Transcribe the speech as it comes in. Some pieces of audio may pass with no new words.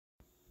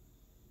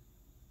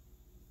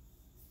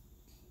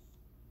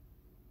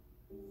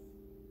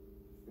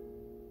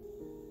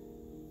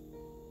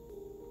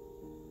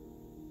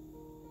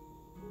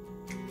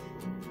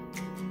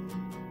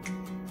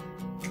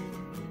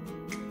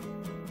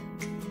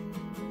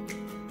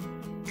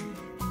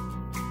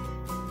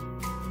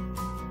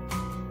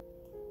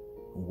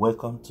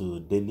Welcome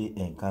to Daily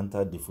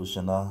Encounter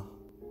Devotional.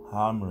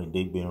 I'm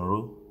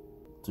Benro.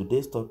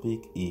 Today's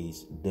topic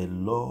is The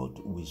Lord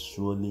will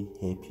surely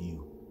help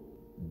you.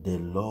 The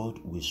Lord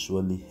will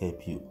surely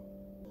help you.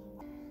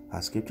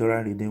 Our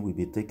scriptural reading will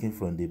be taken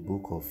from the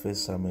book of 1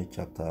 Samuel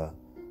chapter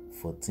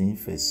 14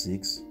 verse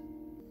 6.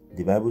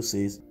 The Bible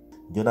says,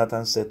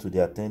 Jonathan said to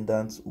the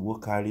attendants who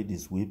carried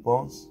his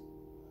weapons,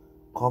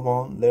 "Come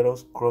on, let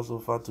us cross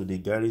over to the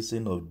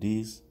garrison of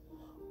these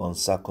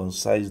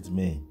uncircumcised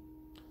men.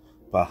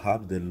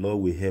 Perhaps the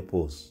Lord will help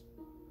us.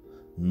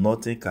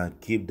 Nothing can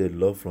keep the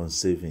Lord from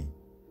saving,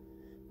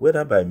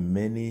 whether by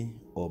many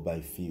or by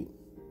few."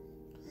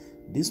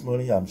 This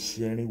morning I'm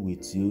sharing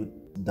with you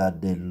that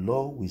the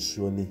Lord will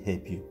surely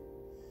help you.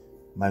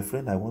 My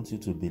friend, I want you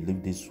to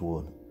believe this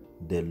word.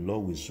 The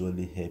Lord will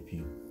surely help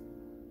you.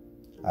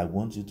 I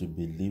want you to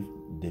believe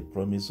the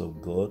promise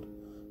of God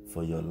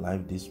for your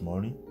life this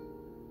morning.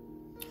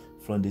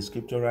 From the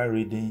scriptural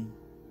reading,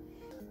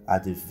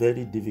 at a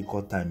very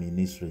difficult time in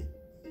Israel,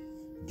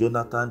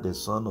 Jonathan, the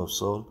son of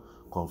Saul,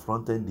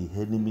 confronted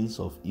the enemies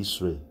of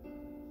Israel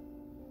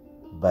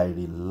by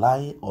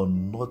relying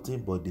on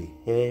nothing but the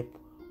help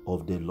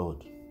of the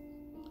Lord.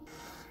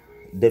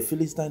 The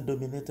Philistines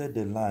dominated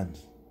the land.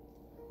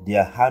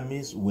 Their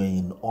armies were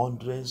in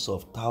hundreds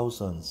of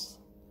thousands.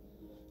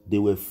 They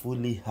were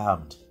fully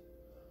armed.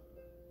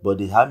 But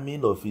the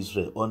army of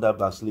Israel under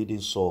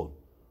backsliding Saul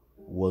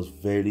was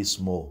very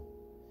small.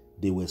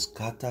 They were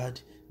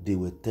scattered, they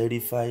were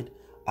terrified,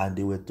 and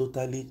they were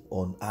totally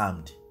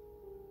unarmed.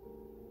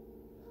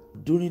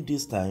 During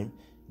this time,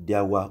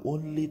 there were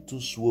only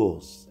two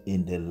swords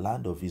in the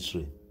land of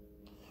Israel.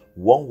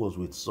 One was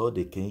with Saul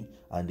the king,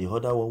 and the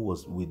other one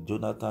was with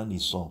Jonathan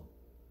his son.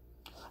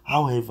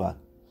 However,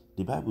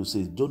 the Bible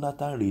says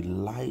Jonathan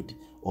relied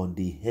on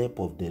the help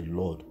of the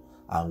Lord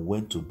and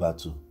went to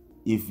battle.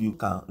 If you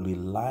can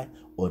rely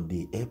on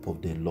the help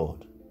of the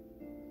Lord,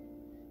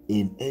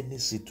 in any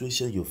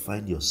situation you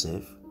find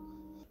yourself,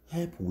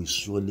 help will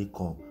surely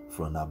come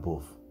from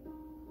above.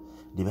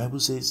 The Bible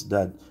says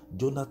that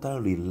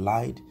Jonathan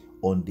relied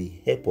on the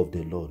help of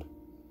the Lord.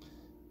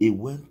 He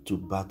went to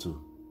battle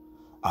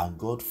and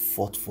God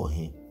fought for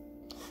him.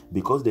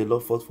 Because the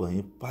Lord fought for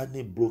him,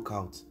 panic broke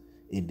out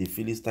in the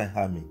Philistine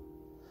army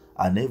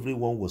and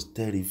everyone was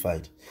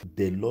terrified.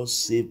 The Lord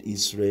saved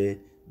Israel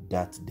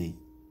that day.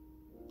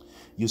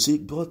 You see,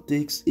 God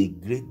takes a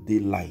great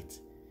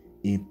delight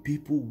in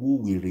people who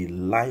will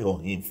rely on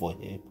him for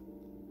help,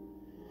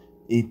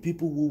 in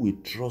people who will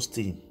trust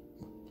him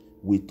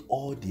with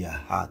all their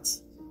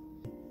hearts.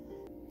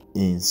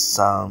 In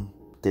Psalm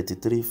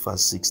 33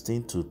 verse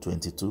 16 to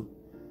 22,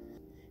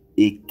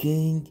 a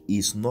king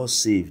is not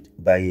saved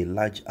by a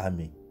large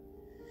army.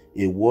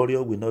 A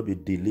warrior will not be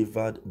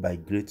delivered by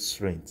great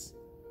strength.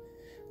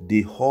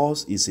 The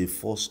horse is a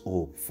false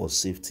hope for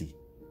safety.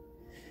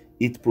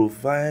 It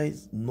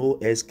provides no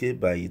escape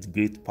by its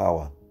great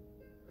power.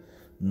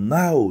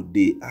 Now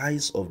the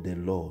eyes of the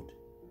Lord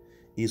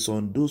is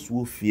on those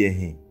who fear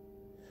him,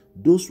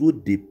 those who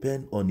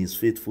depend on his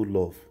faithful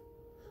love,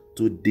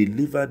 to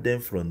deliver them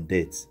from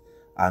death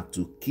and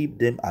to keep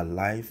them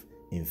alive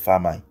in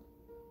famine.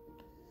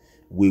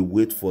 We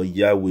wait for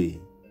Yahweh.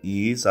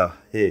 He is our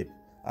help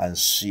and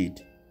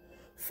shield.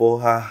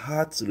 For our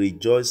hearts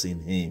rejoice in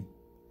him,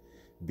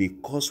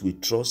 because we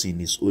trust in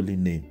his holy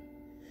name.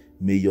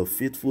 May your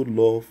faithful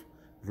love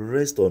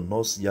rest on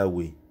us,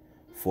 Yahweh,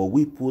 for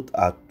we put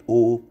our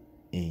hope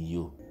in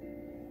you.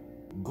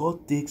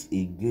 God takes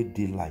a great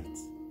delight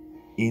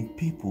in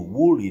people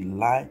who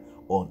rely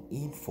on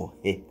him for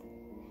help,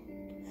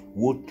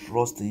 who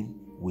trust him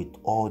with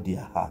all their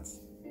hearts.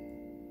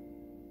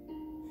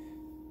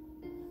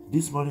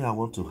 This morning I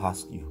want to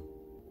ask you,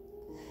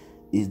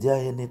 is there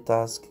any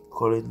task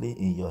currently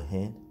in your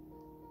hand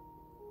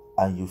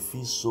and you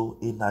feel so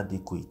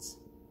inadequate?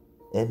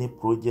 Any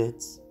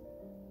project,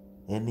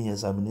 any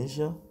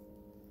examination,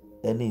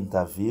 any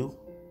interview,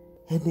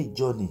 any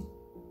journey,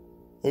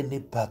 any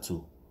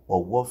battle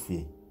or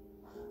warfare,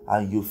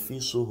 and you feel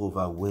so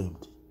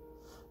overwhelmed?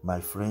 My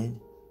friend,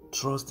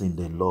 trust in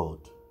the Lord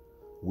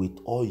with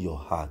all your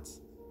heart.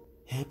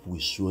 Help will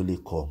surely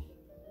come.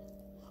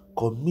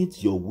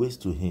 Commit your ways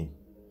to him.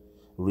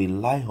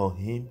 Rely on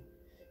him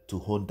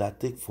to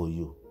undertake for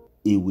you.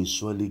 He will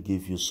surely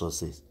give you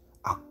success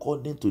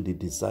according to the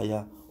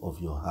desire of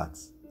your heart.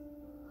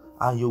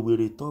 And you will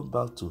return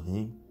back to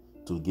him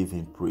to give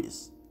him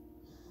praise.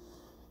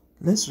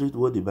 Let's read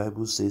what the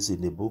Bible says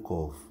in the book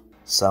of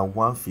Psalm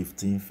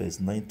 115 verse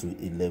 9 to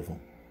 11.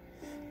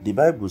 The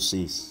Bible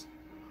says,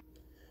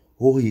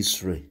 "O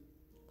Israel,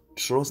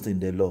 trust in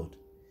the Lord.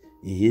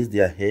 He is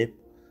their help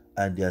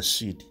and their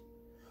shield.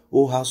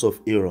 O house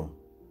of Aaron,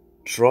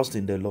 trust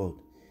in the Lord.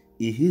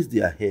 He is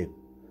their help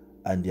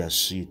and their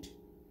shield.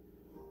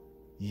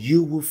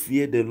 You who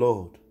fear the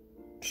Lord,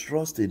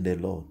 trust in the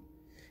Lord.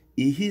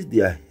 He is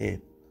their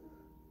help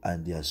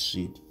and their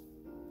shield."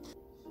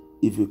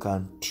 If you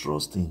can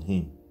trust in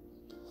him,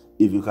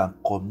 if you can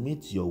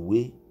commit your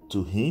way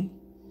to him,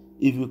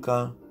 if you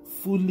can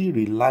fully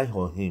rely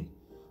on him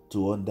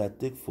to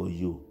undertake for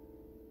you,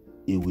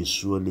 He will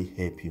surely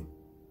help you.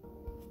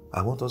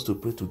 I want us to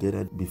pray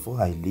together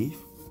before I leave.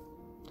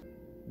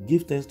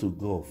 Give thanks to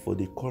God for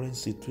the current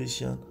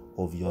situation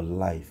of your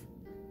life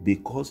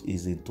because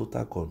He's in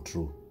total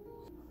control.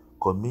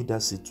 Commit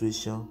that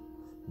situation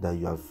that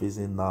you are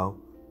facing now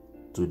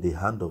to the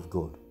hand of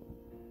God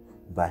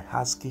by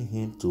asking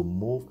Him to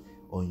move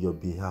on your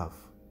behalf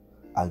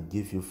and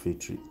give you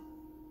victory.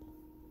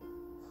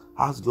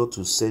 Ask God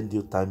to send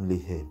you timely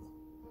help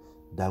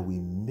that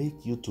will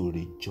make you to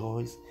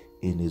rejoice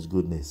in His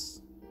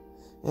goodness.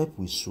 Help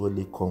will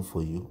surely come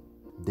for you.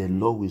 The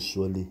Lord will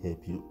surely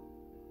help you.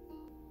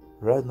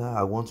 Right now,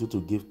 I want you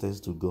to give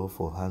thanks to God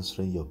for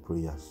answering your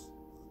prayers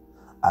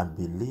and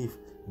believe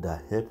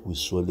that help will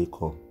surely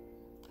come.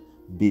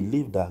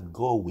 Believe that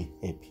God will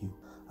help you.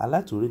 I'd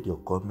like to read your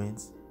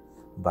comments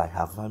by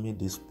affirming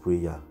this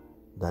prayer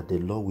that the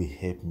Lord will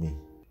help me,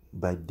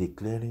 by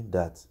declaring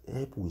that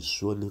help will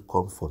surely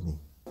come for me.